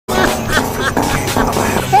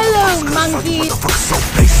monkey. Motherfucker so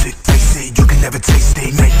basic, face it, you can never taste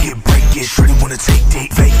it. Make it, break it, sure you wanna take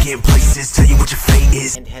it. Vacant places, tell you what your fate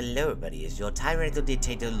is. And hello everybody, it's your tyrannical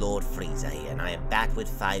dictator Lord Frieza here, and I am back with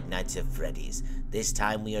Five Nights at Freddy's. This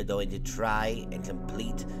time we are going to try and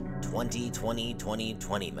complete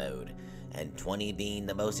 20-20-20-20 mode, and 20 being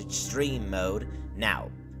the most extreme mode. Now,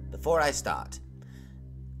 before I start,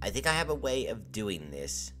 I think I have a way of doing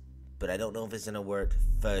this, but I don't know if it's gonna work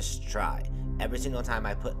first try. Every single time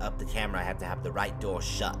I put up the camera, I have to have the right door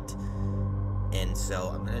shut. And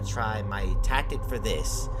so I'm gonna try my tactic for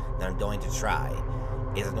this that I'm going to try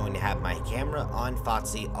is I'm going to have my camera on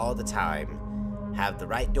Foxy all the time, have the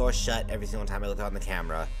right door shut every single time I look on the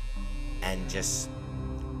camera, and just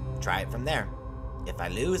try it from there. If I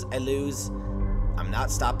lose, I lose. I'm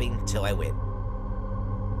not stopping till I win.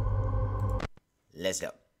 Let's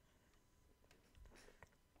go.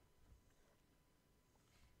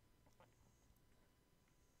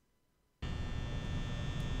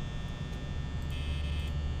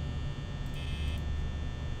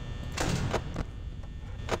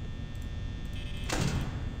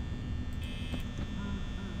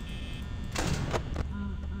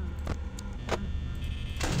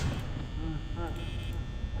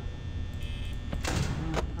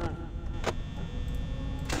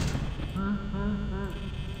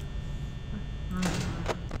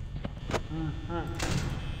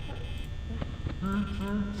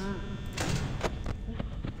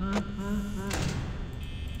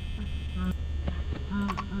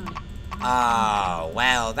 Oh,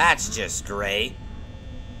 well, that's just great.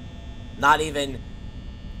 Not even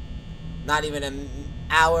an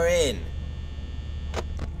hour in.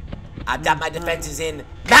 I've got my defenses in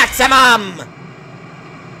maximum!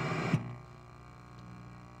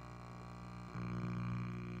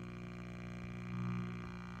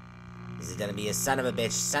 This is gonna be a son of a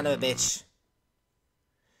bitch, son of a bitch.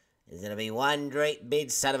 This is gonna be one great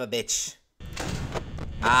big son of a bitch.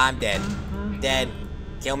 I'm dead. Dead.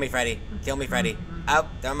 Kill me, Freddy. Kill me, Freddy. Oh,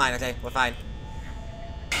 never mind. Okay, we're fine.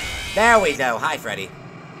 There we go. Hi, Freddy.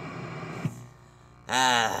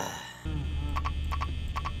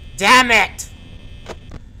 Damn it!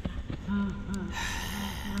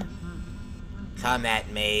 Come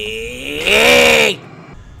at me!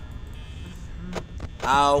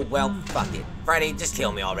 Oh, well, fuck it. Freddy, just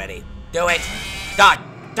kill me already. Do it! God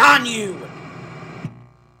darn you!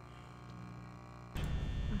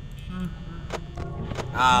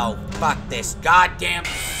 Oh, fuck this goddamn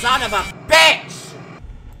son of a bitch!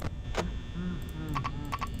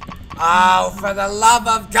 Oh, for the love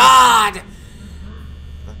of God!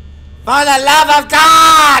 For the love of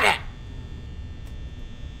God!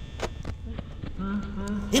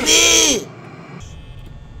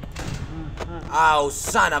 Oh,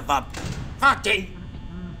 son of a fucking...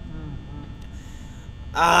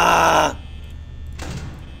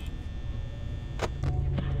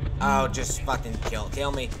 Oh, just fucking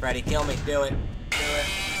kill me, Freddy, kill me, do it,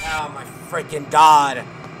 oh my freaking God.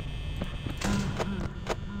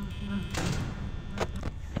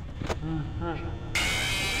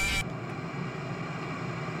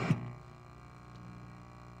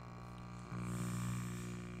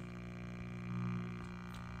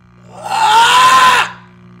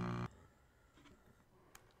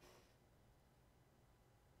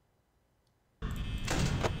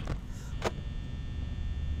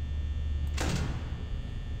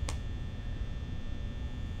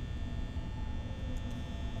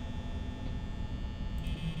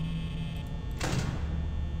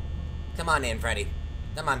 Come on in, Freddy.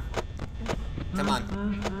 Come on. Come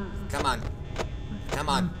on. Come on. Come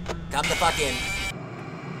on. Come the fuck in.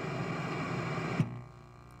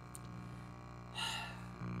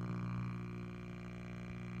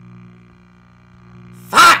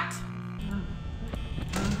 Fuck!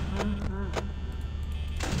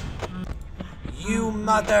 You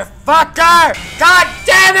motherfucker! God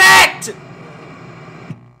damn it!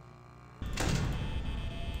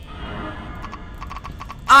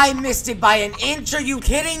 I missed it by an inch, are you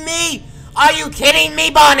kidding me? Are you kidding me,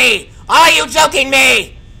 Bonnie? Are you joking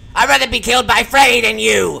me? I'd rather be killed by Freddy than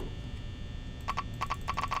you.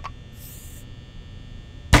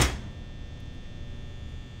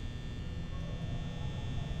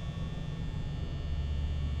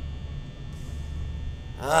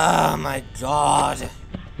 Oh my God.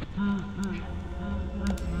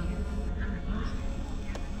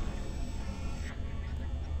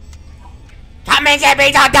 Come and get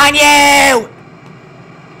me, dog on you!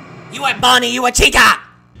 You a Bonnie, you a Chica!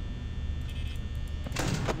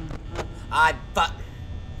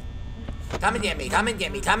 Come and get me. Come and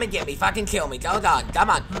get me. Come and get me. Fucking kill me. Hold on. Come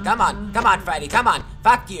on. Come on. Come on, Freddy. Come on.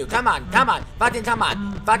 Fuck you. Come on. Come on. Fucking come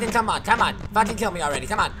on. Fucking come on. Come on. Fucking kill me already.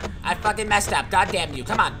 Come on. I fucking messed up. God damn you.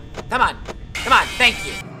 Come on. Come on. Come on. Thank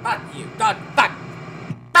you. Fuck you. God. Fuck.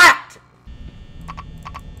 Fuck!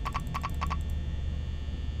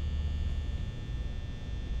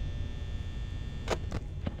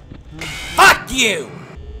 Fuck you!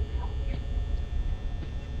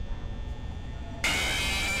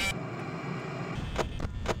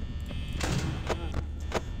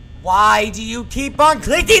 Why do you keep on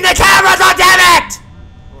clicking the cameras, oh damn it!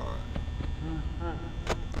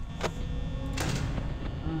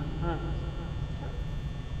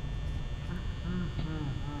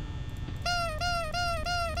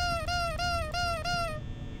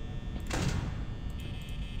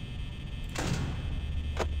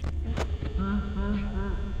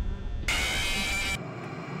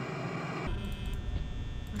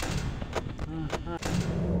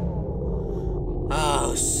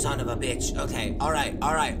 Oh, son of a bitch. Okay, alright.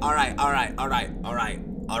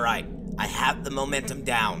 I have the momentum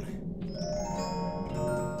down.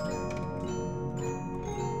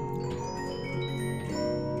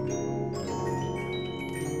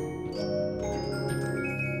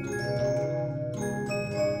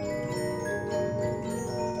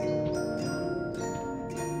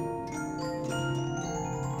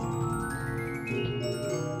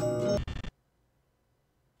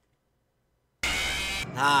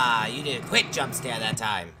 Ah, you did a quick jump scare that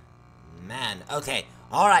time. Man, okay,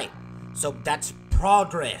 alright. So that's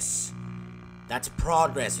progress. That's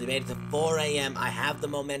progress. We made it to 4 a.m. I have the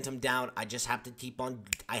momentum down. I just have to keep on,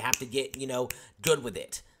 I have to get, you know, good with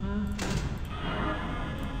it.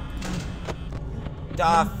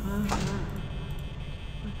 The fuck?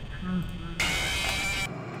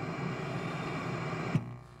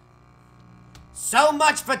 So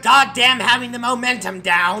much for goddamn having the momentum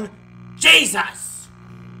down. Jesus!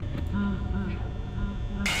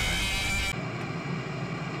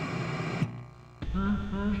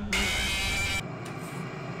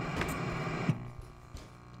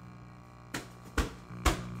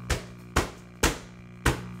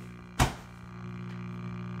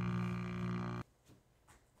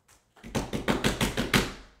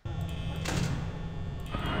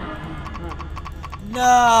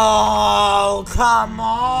 No, come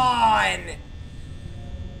on!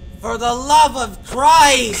 For the love of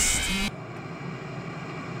Christ!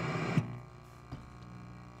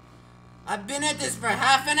 I've been at this for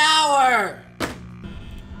half an hour!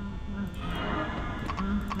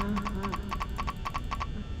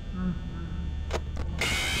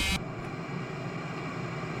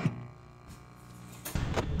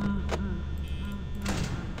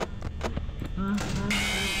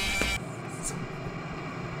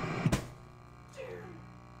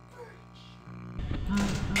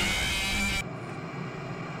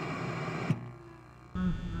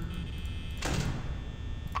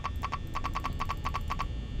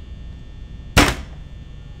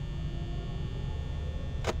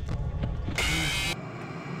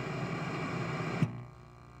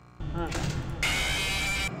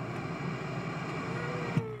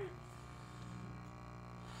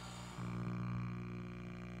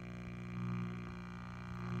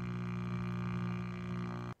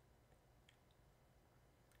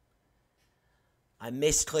 I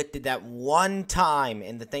misclicked it that one time,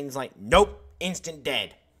 and the thing's like, nope, instant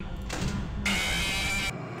dead.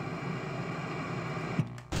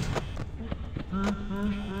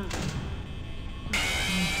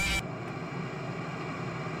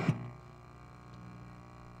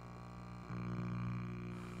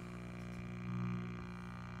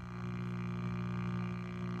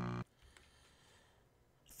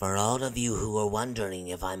 For all of you who are wondering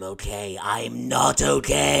if I'm okay, I'm not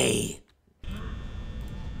okay.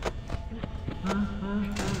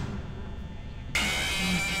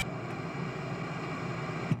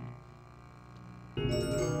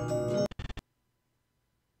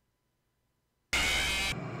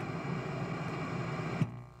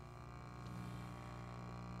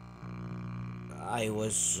 I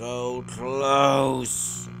was so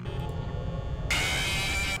close.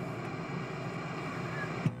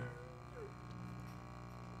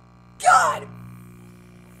 God!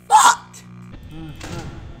 Fucked!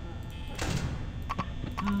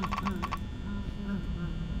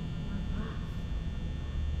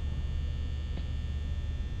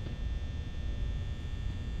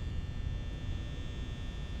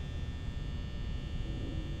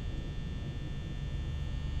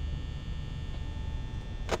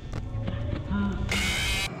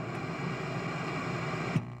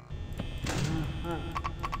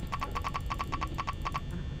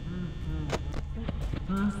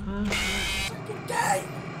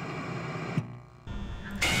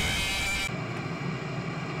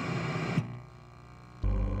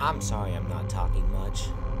 I'm sorry I'm not talking much.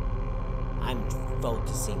 I'm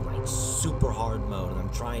focusing like super hard mode and I'm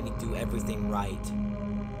trying to do everything right.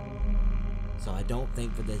 So I don't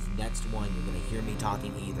think for this next one you're gonna hear me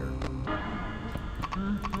talking either.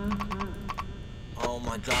 Oh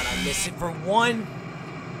my god, I missed it for one.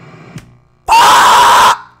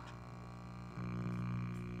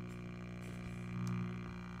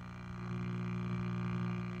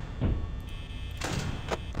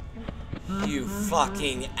 You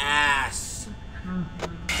fucking ass.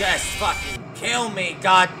 Just fucking kill me,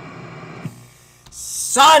 god.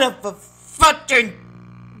 Son of a fucking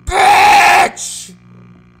bitch!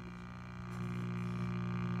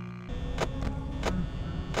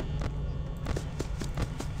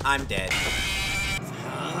 I'm dead.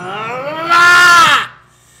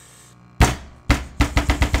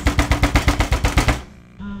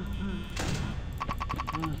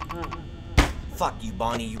 Fuck you,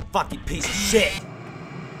 Bonnie, you fucking piece of shit!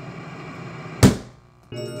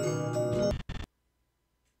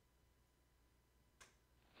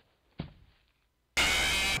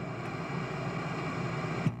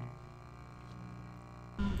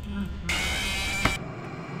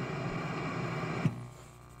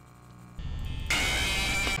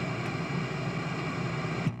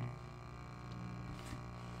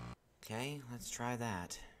 Okay, let's try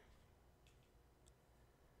that.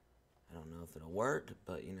 I don't know if it'll work,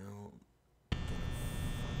 but you know, I'm gonna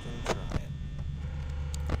fucking try it.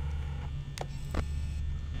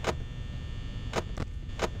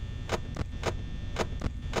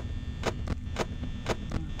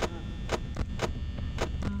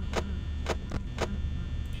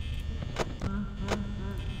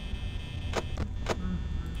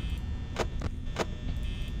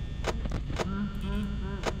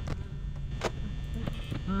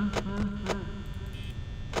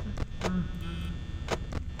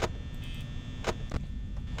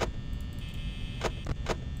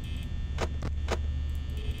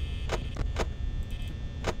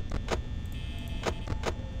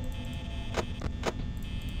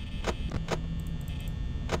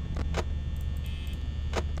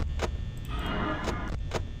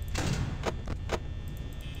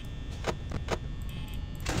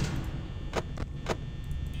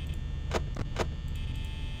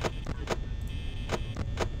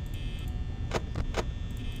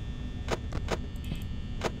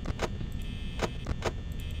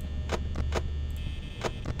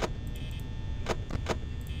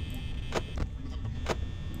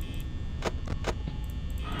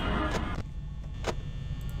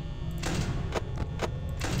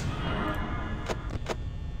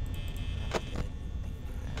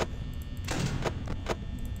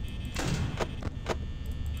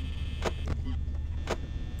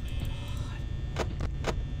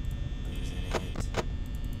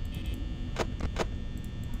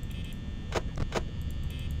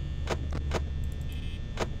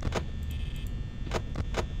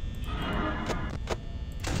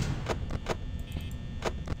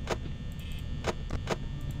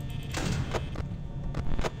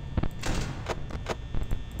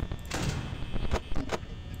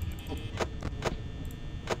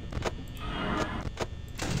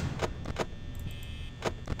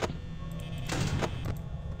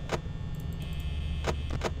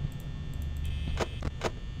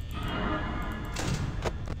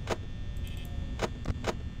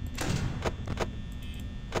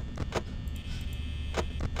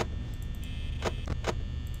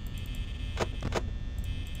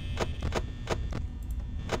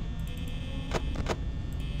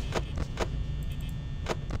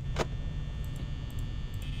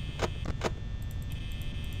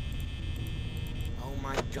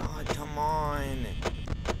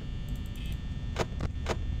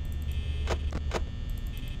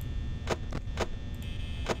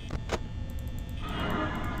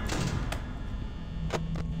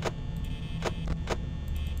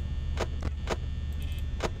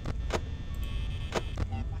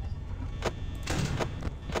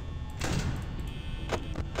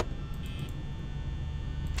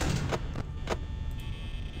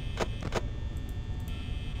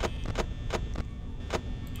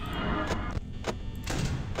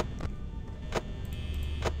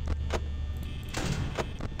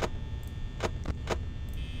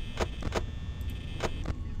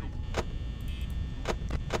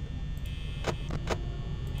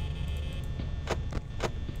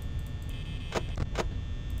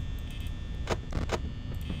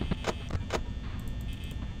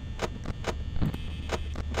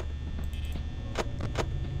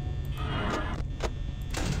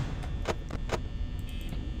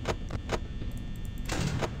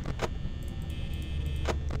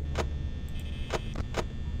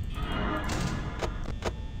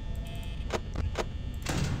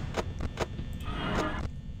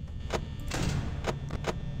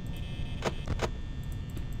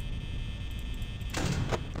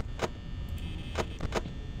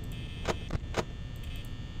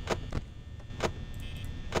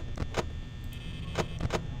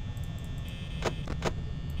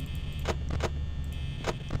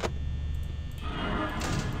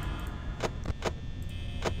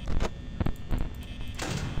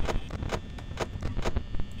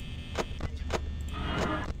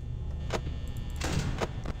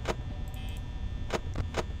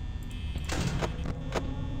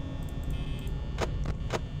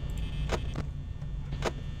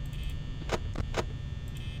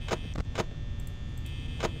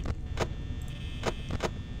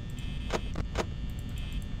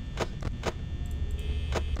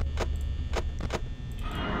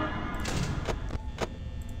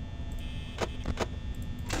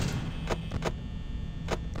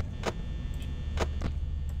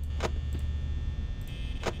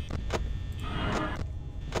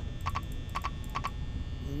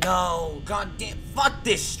 No, god damn, fuck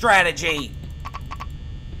this strategy!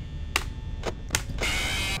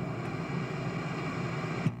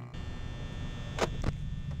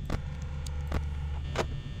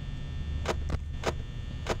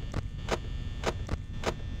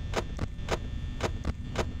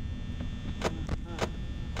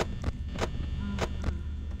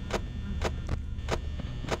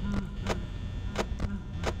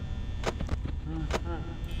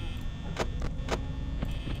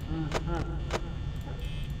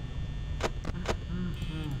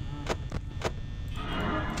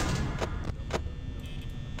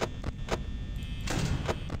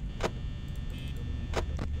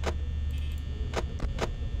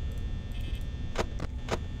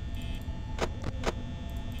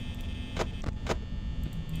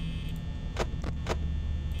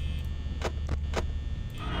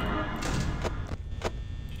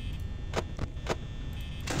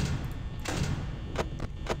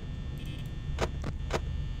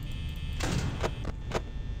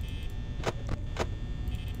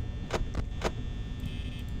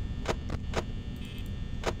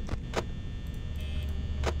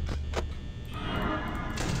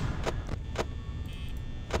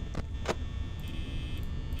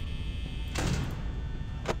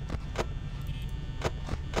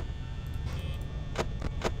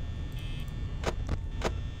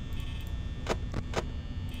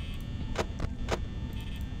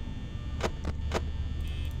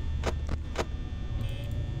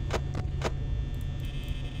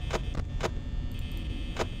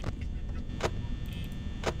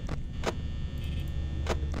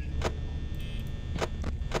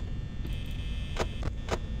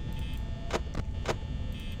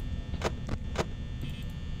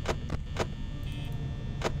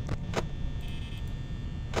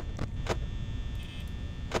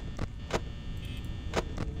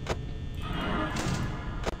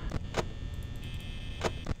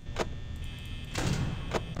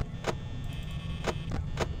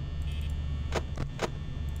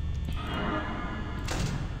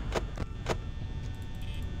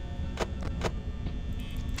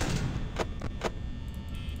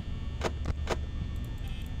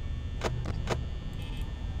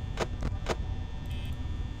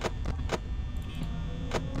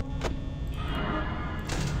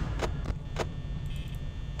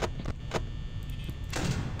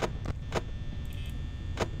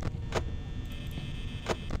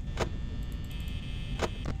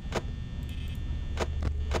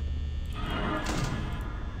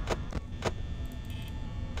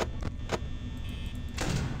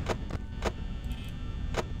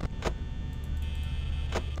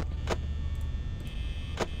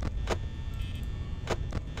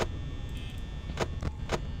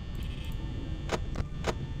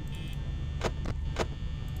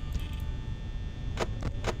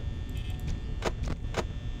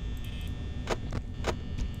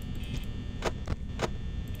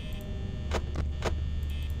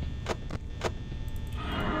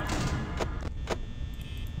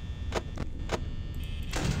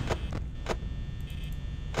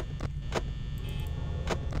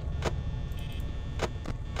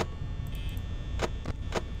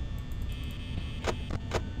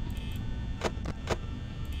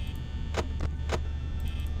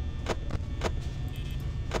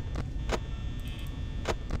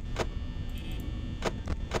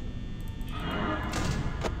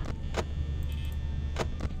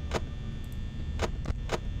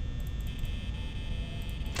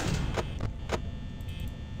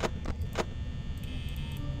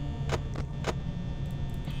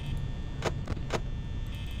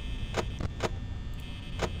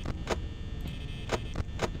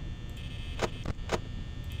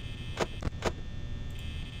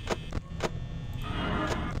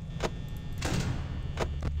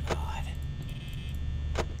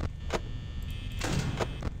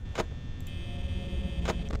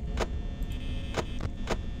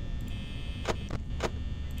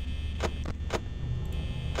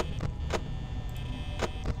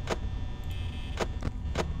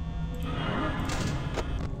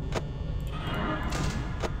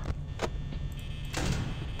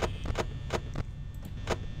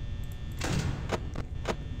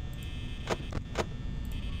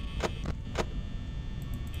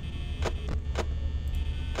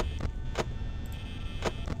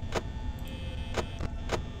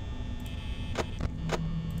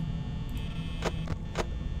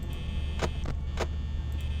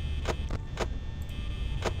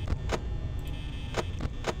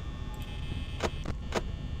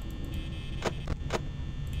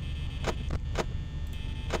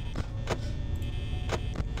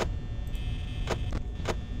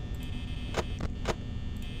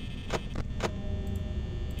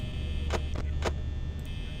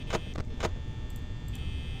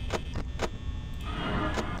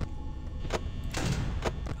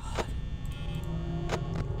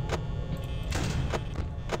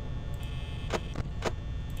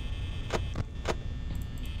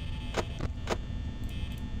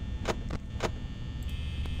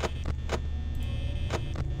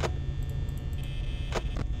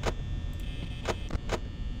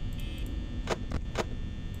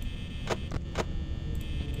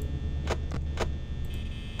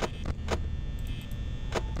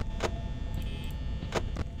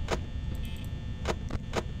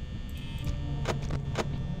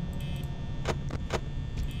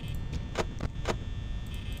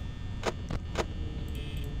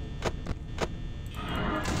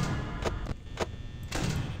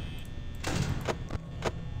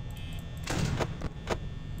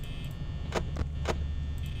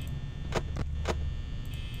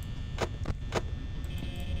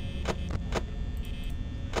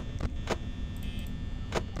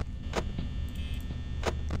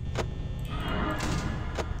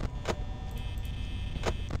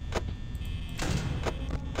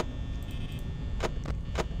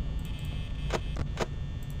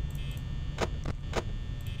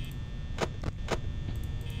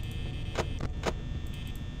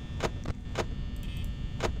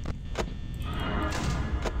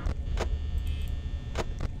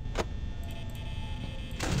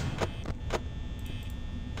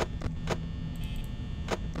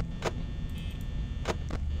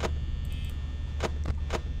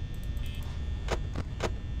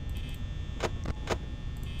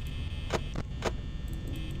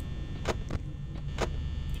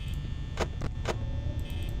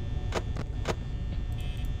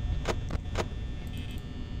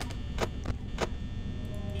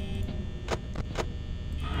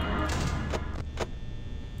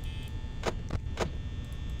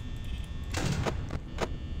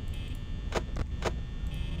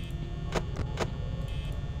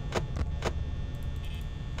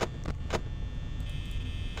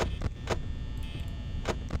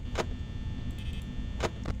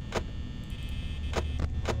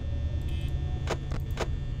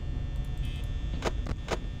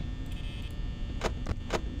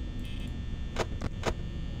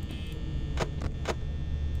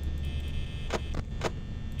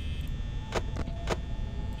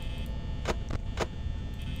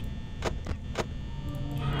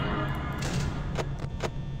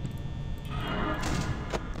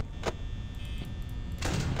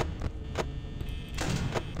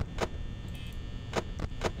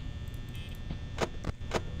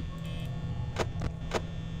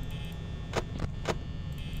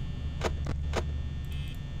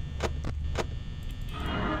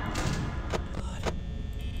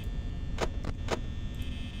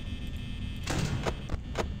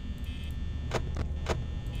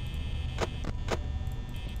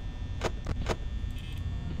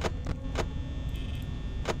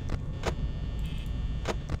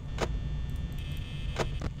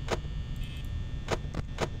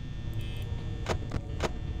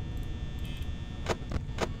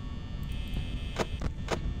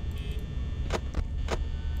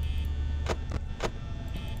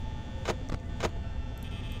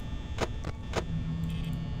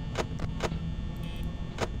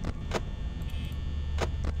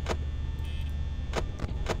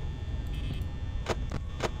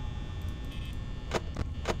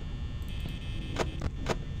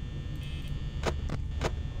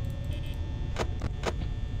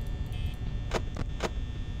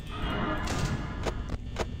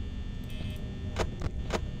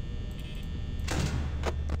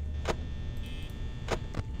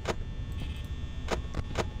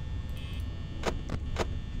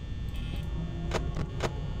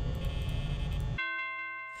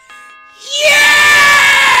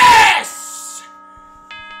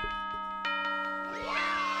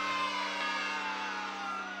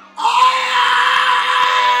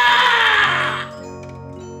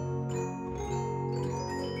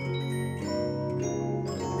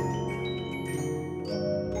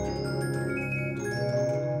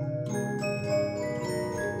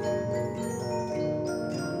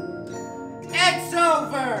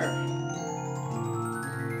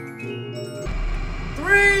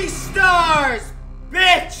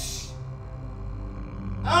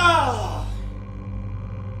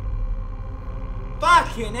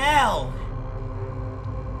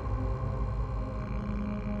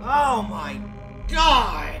 Oh my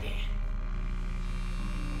god!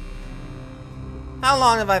 How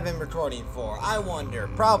long have I been recording for? I wonder.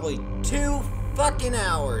 Probably 2 fucking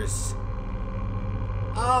hours.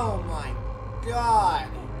 Oh my god.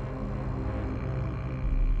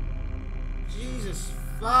 Jesus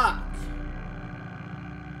fuck.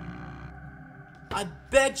 I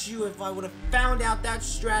bet you if I would have found out that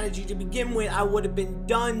strategy to begin with, I would have been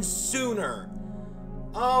done sooner.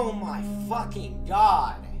 Oh my fucking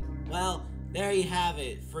god. Well, there you have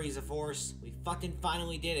it, Frieza Force. We fucking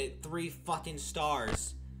finally did it. 3 fucking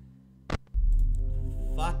stars.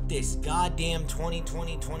 Fuck this goddamn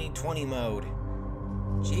 2020 mode.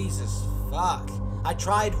 Jesus fuck. I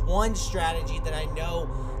tried one strategy that I know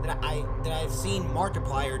that I've seen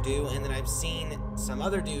Markiplier do, and that I've seen some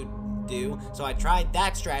other dude do. So I tried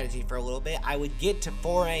that strategy for a little bit. I would get to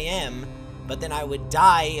 4 a.m., but then I would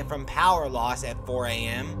die from power loss at 4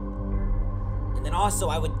 a.m. And then also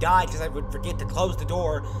I would die because I would forget to close the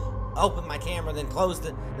door, open my camera, then close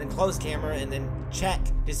camera, and then check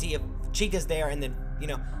to see if Chica's there, and then, you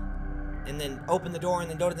know, and then open the door, and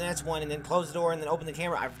then go to the next one, and then close the door, and then open the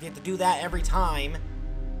camera. I forget to do that every time.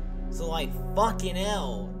 So, like, fucking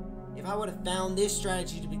hell. If I would have found this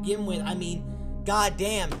strategy to begin with, I mean,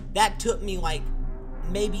 goddamn, that took me, like,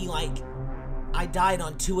 maybe, like, I died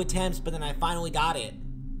on 2 attempts, but then I finally got it.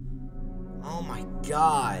 Oh my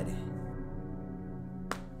god.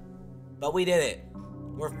 But we did it.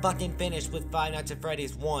 We're fucking finished with Five Nights at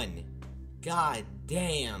Freddy's 1. God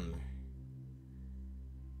damn.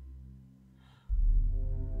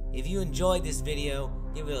 If you enjoyed this video,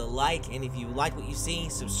 give it a like, and if you like what you see,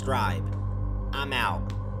 subscribe. I'm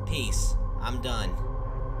out. Peace. I'm done.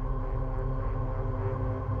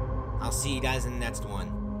 I'll see you guys in the next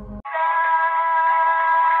one.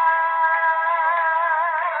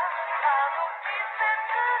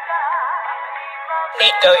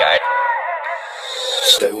 Go yard.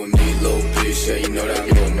 Stay with me, little bitch. Yeah, you know that I'm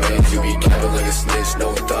your man. You be capping like a snitch.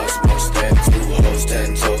 No